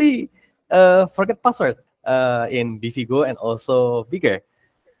actually forget password in BVGO and also Bigger.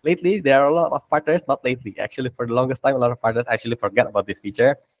 Lately, there are a lot of partners, not lately, actually for the longest time, a lot of partners actually forget about this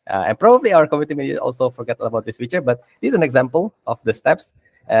feature. And probably our community manager also forget about this feature, but this is an example of the steps,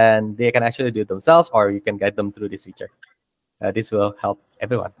 and they can actually do it themselves, or you can guide them through this feature. This will help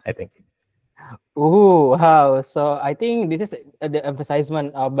everyone, I think. Oh, wow. So I think this is the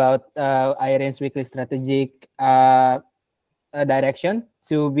emphasizement about IRN's weekly strategic direction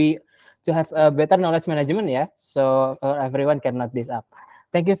to have a better knowledge management, yeah. So everyone can note this up.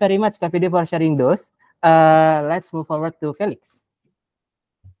 Thank you very much, Kak Fidi, for sharing those. Let's move forward to Felix.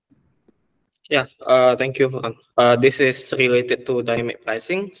 Yeah, thank you. This is related to dynamic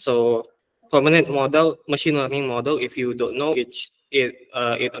pricing. So permanent model, machine learning model, if you don't know, it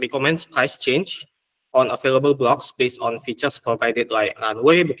recommends price change on available blocks based on features provided like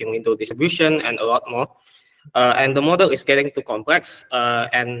runway, booking window distribution, and a lot more. And the model is getting too complex.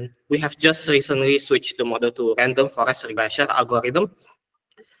 And we have just recently switched the model to random forest regression algorithm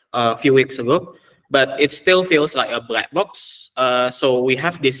a few weeks ago, but it still feels like a black box. So we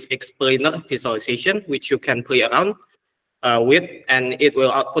have this explainer visualization, which you can play around with, and it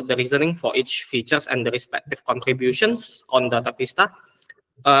will output the reasoning for each features and the respective contributions on Data Vista.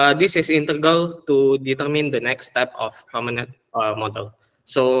 This is integral to determine the next step of permanent model.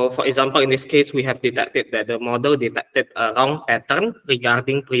 So for example, in this case, we have detected that the model detected a wrong pattern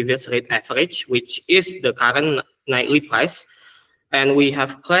regarding previous rate average, which is the current nightly price. And we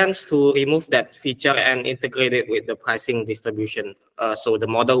have plans to remove that feature and integrate it with the pricing distribution. So the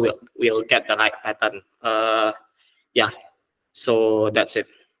model will get the right pattern. Yeah, so that's it.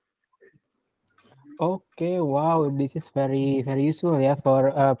 Okay, wow, this is very useful yeah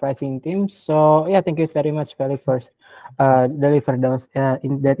for pricing teams. So yeah, thank you very much, Felix, for deliver those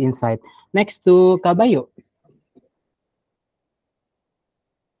in that insight. Next to Kabayo.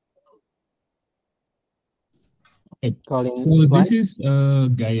 Okay. Calling So this is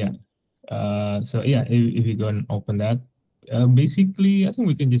Gaia. So yeah, if you go and open that, basically, I think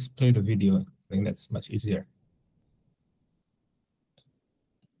we can just play the video. I think that's much easier.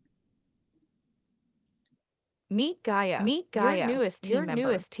 Meet Gaia, your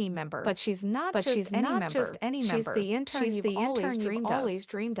newest team member. But she's not just any member. She's the intern you've always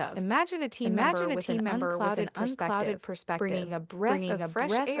dreamed of. Imagine a team member with an unclouded perspective, bringing a breath of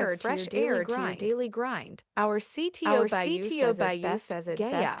fresh air to your daily grind. Our CTO Bayu says it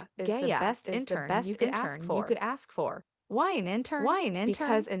best. Gaia is the best intern you could ask for. Why an intern?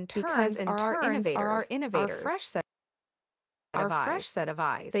 Because interns are our innovators. Our fresh set of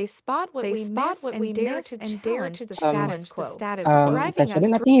eyes. They spot what we miss and dare to challenge the status quo.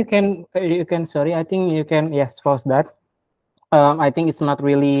 Tashalin, I think you can. Sorry, I think you can. Yes, pause that. I think it's not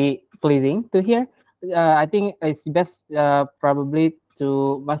really pleasing to hear. I think it's best probably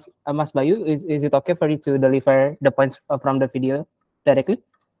to Mas Bayu. Is it okay for you to deliver the points from the video directly?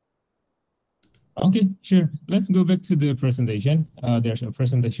 Okay, sure. Let's go back to the presentation. There's a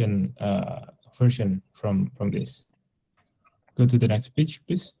presentation version from this. Go to the next page,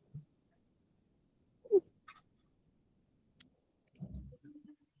 please.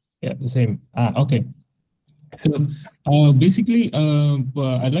 Yeah, the same. Okay. So basically,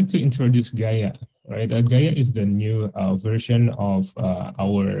 I'd like to introduce Gaia. Right, Gaia is the new version of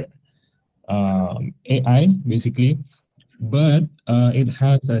our AI, basically, but it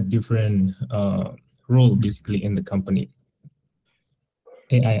has a different role, basically, in the company.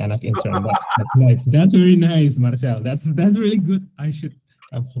 AI anak intern. That's nice. That's very nice, Marcel. That's really good. I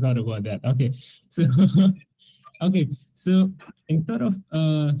forgot about that. Okay, so okay, so instead of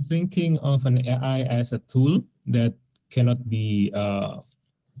thinking of an AI as a tool that cannot be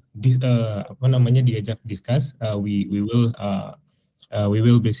diajak discuss, we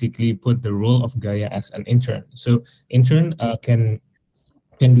will basically put the role of Gaia as an intern. So intern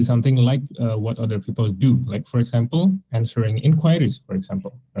can do something like what other people do, like for example, answering inquiries, for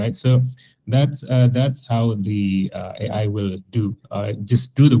example, right? So that's how the AI will do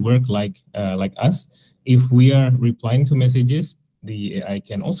just do the work like us. If we are replying to messages, the AI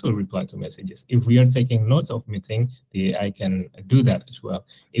can also reply to messages. If we are taking notes of meeting, the AI can do that as well.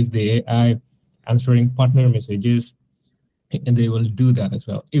 If the AI answering partner messages, and they will do that as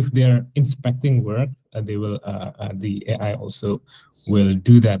well. If they're inspecting work, they will. The AI also will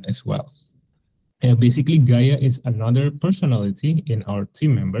do that as well. Basically, Gaia is another personality in our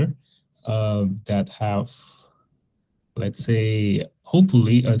team member that have, let's say,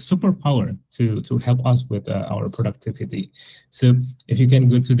 hopefully a superpower to help us with our productivity. So, if you can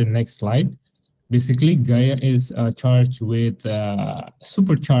go to the next slide. Basically, Gaia is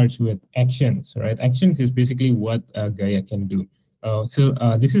supercharged with actions, right? Actions is basically what Gaia can do. So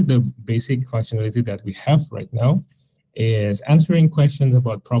this is the basic functionality that we have right now, is answering questions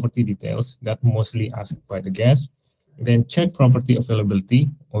about property details that mostly asked by the guest, then check property availability,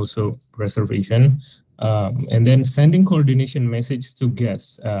 also reservation, and then sending coordination message to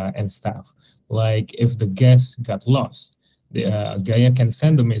guests and staff. Like if the guest got lost, Gaia can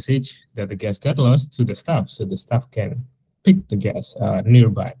send a message that the guest got lost to the staff, so the staff can pick the guest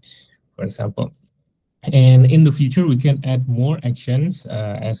nearby, for example. And in the future, we can add more actions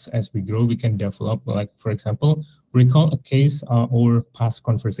as we grow. We can develop, like for example, recall a case or past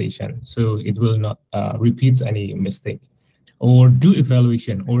conversation, so it will not repeat any mistake, or do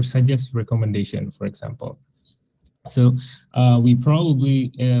evaluation or suggest recommendation, for example. So we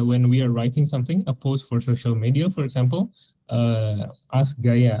probably, when we are writing something, a post for social media, for example, ask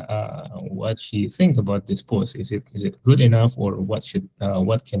Gaia what she think about this post. Is it good enough, or what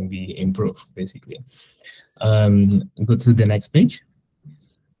can be improved, basically. Go to the next page.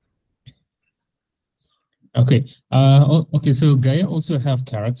 Okay. Okay. So Gaia also have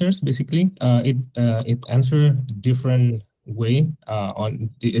characters. Basically, it answer different way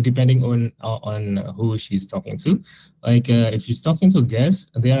depending on who she's talking to. Like if she's talking to guests,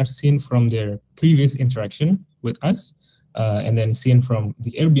 they are seen from their previous interaction with us, and then seen from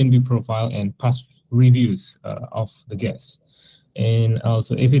the Airbnb profile and past reviews of the guests. And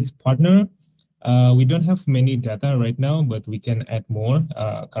also, if it's partner, We don't have many data right now, but we can add more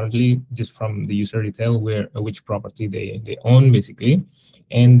currently just from the user detail which property they own basically.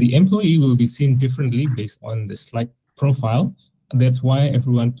 And the employee will be seen differently based on the Slack profile. That's why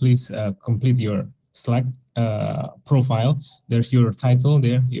everyone please complete your Slack profile. There's your title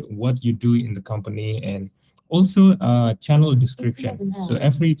there, what you do in the company, and also channel description. So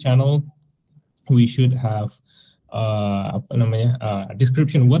every channel we should have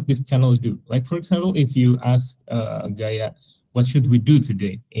description what this channel do. Like for example, if you ask Gaya, what should we do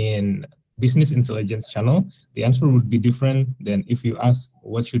today in business intelligence channel, the answer would be different than if you ask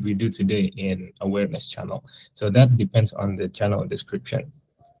what should we do today in awareness channel. So that depends on the channel description.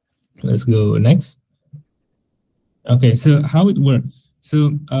 Let's go next. Okay, so how it works.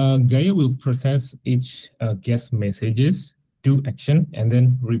 So Gaya will process each guest messages, do action, and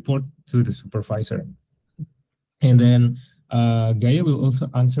then report to the supervisor. And then Gaya will also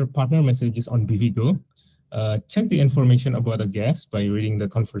answer partner messages on BVGO, check the information about a guest by reading the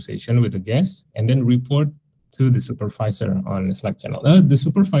conversation with the guest, and then report to the supervisor on the Slack channel. The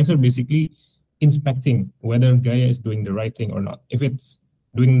supervisor basically inspecting whether Gaya is doing the right thing or not. If it's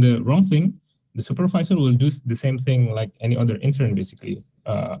doing the wrong thing, the supervisor will do the same thing like any other intern, basically.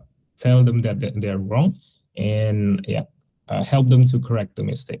 Tell them that they're wrong and help them to correct the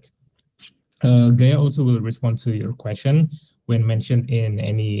mistake. Gaya also will respond to your question when mentioned in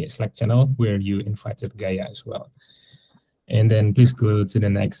any Slack channel where you invited Gaya as well. And then please go to the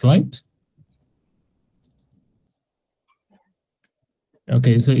next slide.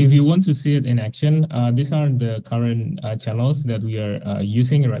 Okay, so if you want to see it in action, these are the current channels that we are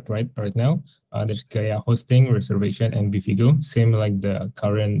using right now. There's Gaya hosting, reservation, and BVGO, same like the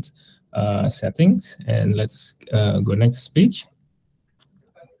current settings. And let's go next page.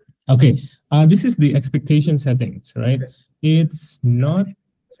 Okay, this is the expectation settings, right? It's not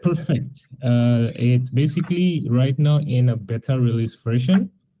perfect. It's basically right now in a beta release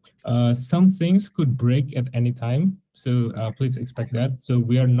version. Some things could break at any time, so please expect that. So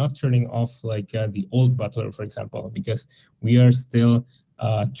we are not turning off like the old Butler, for example, because we are still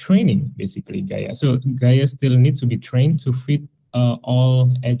training basically Gaya. So Gaya still needs to be trained to fit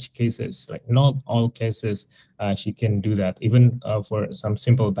all edge cases. Like not all cases she can do that. Even for some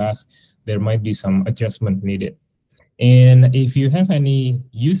simple tasks, there might be some adjustment needed. And if you have any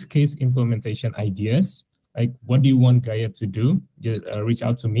use case implementation ideas, like what do you want Gaya to do, just reach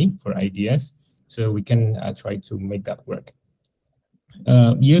out to me for ideas so we can try to make that work.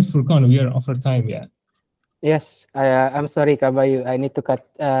 Yes, Furqan, we are over time, yeah. Yes, I'm sorry, Kabayu. I need to cut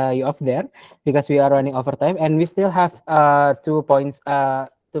you off there because we are running over time and we still have 2 points,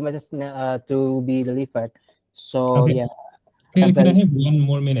 2 messages to be delivered. So okay. yeah. Can I have 1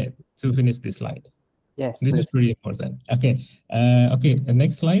 more minute to finish this slide? Yes, this please. is pretty important. Okay, okay. The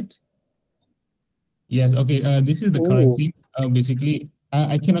next slide. Yes. Okay. This is the current team. Basically,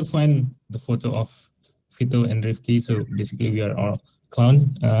 I cannot find the photo of Vito and Rifki, so basically we are all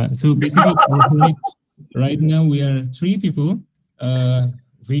clown. So basically, right now we are 3 people: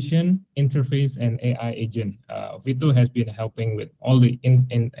 vision, interface, and AI agent. Vito has been helping with all the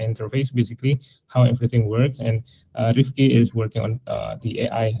interface, basically how everything works, and Rifki is working on the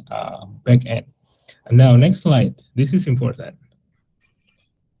AI back end. Now, next slide. This is important.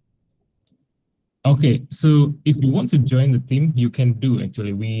 Okay, so if you want to join the team, you can do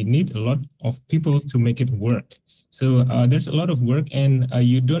actually. We need a lot of people to make it work. So there's a lot of work, and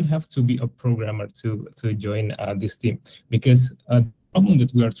you don't have to be a programmer to join this team, because the problem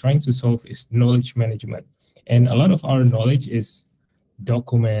that we are trying to solve is knowledge management. And a lot of our knowledge is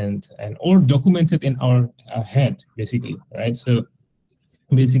or documented in our head, basically, right? So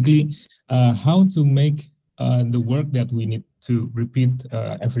basically, how to make the work that we need to repeat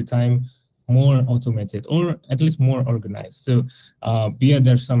every time more automated, or at least more organized. So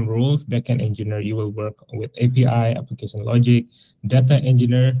there's some roles: backend engineer, you will work with API, application logic; data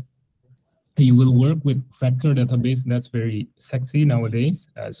engineer, you will work with vector database. That's very sexy nowadays.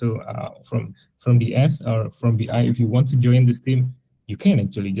 From the S or from BI, if you want to join this team, you can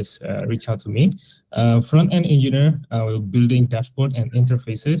actually just reach out to me. Front-end engineer, we're building dashboard and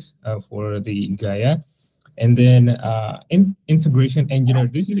interfaces for the Gaya. And then integration engineer,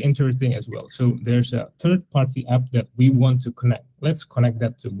 this is interesting as well. So there's a third-party app that we want to connect. Let's connect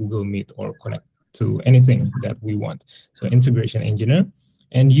that to Google Meet or connect to anything that we want. So integration engineer.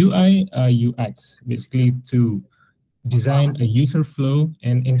 And UI, UX, basically to design a user flow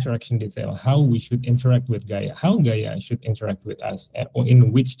and interaction detail, how we should interact with Gaya, how Gaya should interact with us, or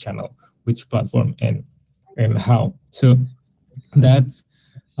in which channel, which platform, and how. So that's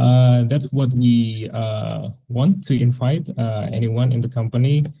what we want to invite anyone in the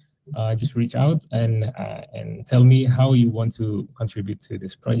company just reach out and tell me how you want to contribute to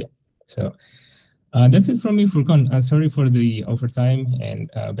this project. So that's it from me, Furkan. Sorry for the overtime, and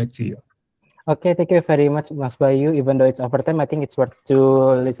back to you. Okay, thank you very much, Mas Bayu. Even though it's overtime, I think it's worth to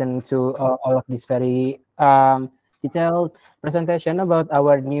listen to all of this very detailed presentation about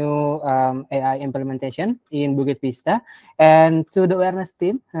our new AI implementation in Bukit Vista, and to the awareness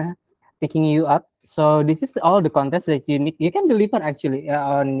team picking you up. So this is all the content that you can deliver actually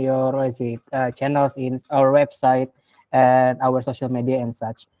on your channels in our website and our social media and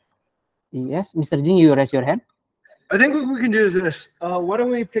such. Yes, Mr. Jing, you raise your hand. I think what we can do is this. Why don't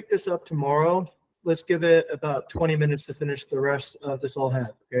we pick this up tomorrow? Let's give it about 20 minutes to finish the rest of this all hands.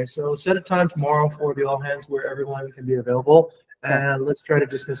 Okay, so set a time tomorrow for the all hands where everyone can be available, and let's try to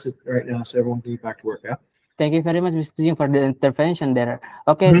discuss it right now so everyone can get back to work. Yeah. Thank you very much, Mr. Jing, for the intervention there.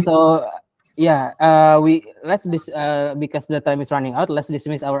 Okay, so yeah, because the time is running out, let's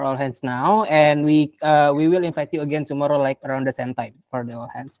dismiss our all hands now, and we will invite you again tomorrow, like around the same time for the all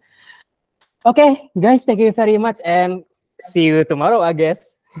hands. Okay, guys, thank you very much, and see you tomorrow, I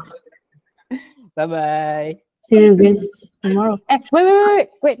guess. Bye-bye. See you guys tomorrow.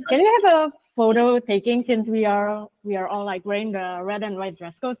 Wait. Can we have a photo taking since we are all like wearing the red and white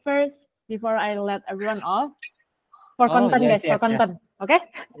dress code first before I let everyone off? For content, guys, for content. Yes. Okay?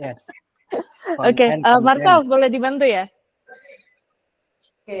 Yes. Okay, Marcel, boleh dibantu ya?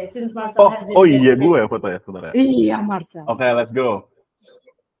 Okay, since Marcel has this iya gue ya foto ya sebenarnya. Iya, Marcel. Okay, let's go.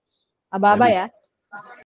 Aba-aba ya.